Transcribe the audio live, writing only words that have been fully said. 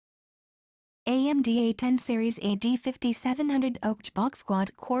AMD A10 series AD5700OKHJBOX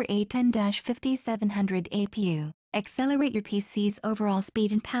quad-core A10-5700 APU. Accelerate your PC's overall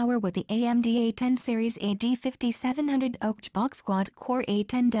speed and power with the AMD A10 series AD5700OKHJBOX quad-core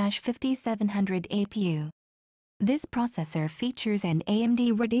A10-5700 APU. This processor features an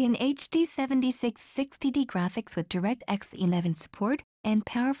AMD Radeon HD 7660D graphics with DirectX 11 support and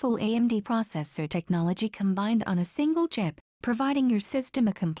powerful AMD processor technology combined on a single chip, providing your system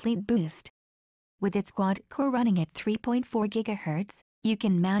a complete boost. With its quad-core running at 3.4 GHz, you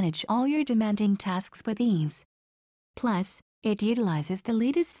can manage all your demanding tasks with ease. Plus, it utilizes the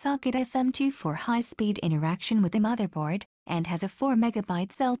latest socket FM2 for high-speed interaction with the motherboard, and has a 4 MB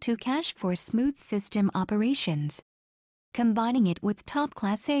L2 cache for smooth system operations. Combining it with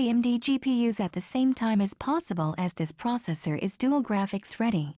top-class AMD GPUs at the same time as possible, as this processor is dual graphics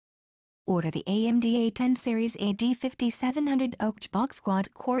ready. Order the AMD A10 series AD5700OKHJBOX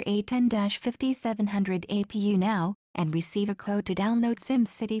quad-core A10-5700 APU now, and receive a code to download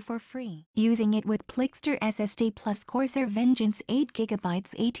SimCity for free. Using it with Plixter SSD plus Corsair Vengeance 8GB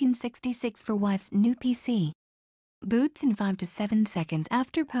 1866 for wife's new PC. Boots in 5 to 7 seconds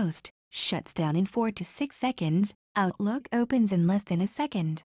after post, shuts down in 4 to 6 seconds, Outlook opens in less than a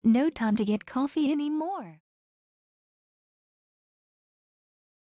second. No time to get coffee anymore.